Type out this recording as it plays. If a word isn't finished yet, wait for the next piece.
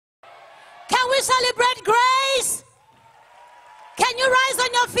Can we celebrate grace? Can you rise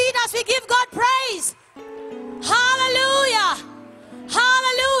on your feet as we give God praise? Hallelujah.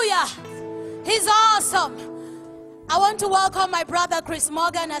 Hallelujah. He's awesome. I want to welcome my brother Chris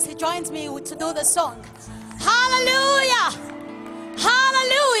Morgan as he joins me to do the song. Hallelujah.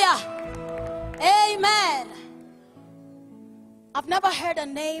 Hallelujah. Amen. I've never heard a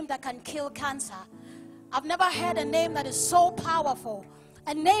name that can kill cancer. I've never heard a name that is so powerful.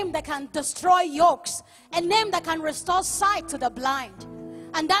 A name that can destroy yokes. A name that can restore sight to the blind.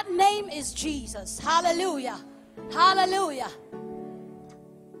 And that name is Jesus. Hallelujah. Hallelujah.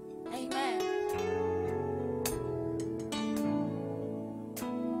 Amen.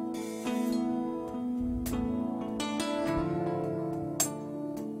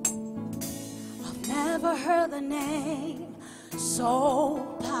 I've never heard the name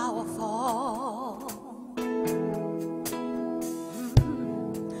so powerful.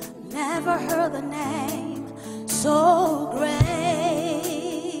 Never heard the name so great.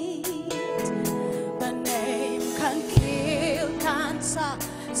 The name can kill cancer.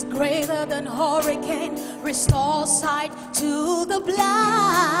 It's greater than hurricane. Restore sight to the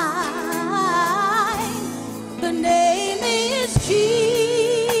blind. The name is Jesus.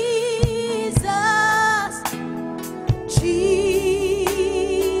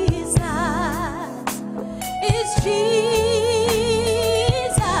 It's Jesus.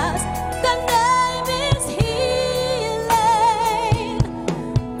 The name is healing.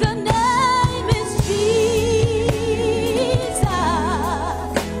 The name is Jesus.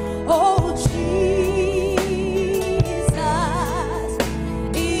 Oh, Jesus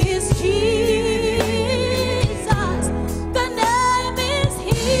is Jesus. The name is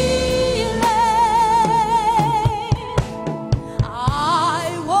healing. I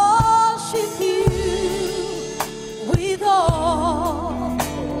worship you with all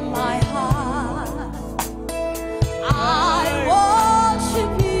my heart. I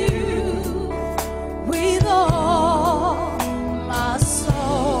worship you with all my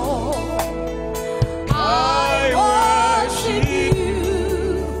soul. I worship you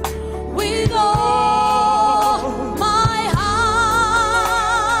with all my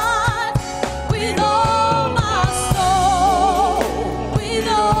heart, with all my soul, with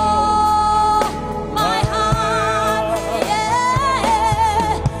all my heart.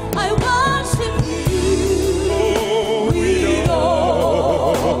 Yeah, I worship you with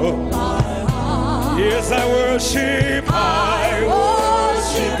all my heart. Yes, I worship. I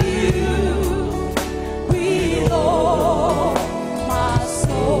worship you with all my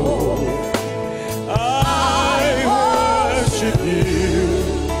soul. I worship you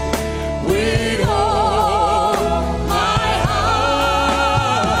With all my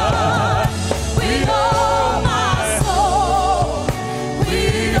heart, with all my soul,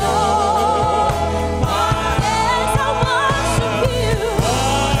 with all my yes, I worship you.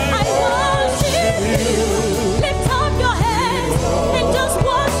 I worship you. Lift up your hands and just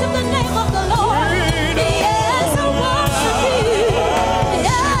worship the name of the Lord. Yes, I worship you.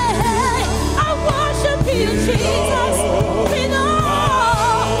 Yeah, I worship you, Jesus.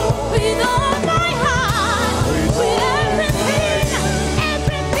 With all my heart, with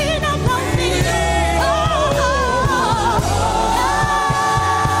everything about me. Oh,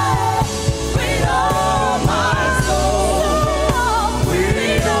 with all my soul,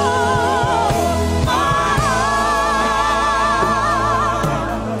 with all my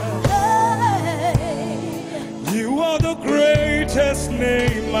heart. You are the greatest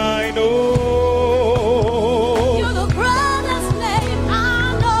name I know. You're the greatest name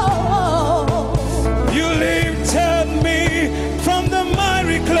I know. You lifted me from the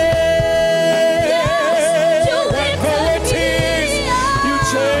miry clay. Yes, you Whatever lifted it is, me you up.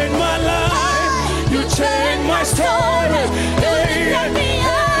 changed my life. You changed my story. You lifted me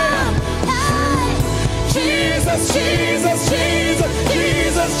up. Jesus, Jesus, Jesus,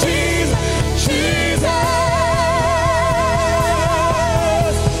 Jesus, Jesus, Jesus.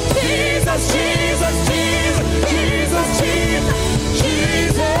 Jesus, Jesus, Jesus, Jesus, Jesus,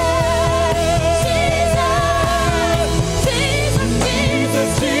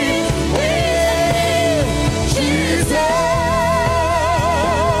 Jesus.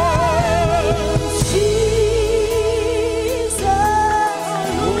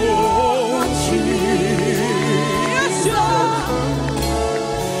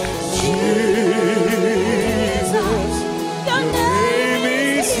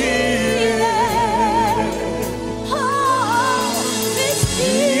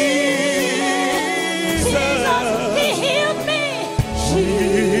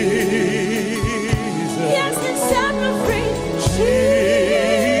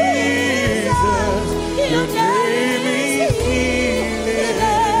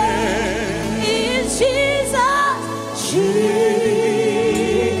 Jesus.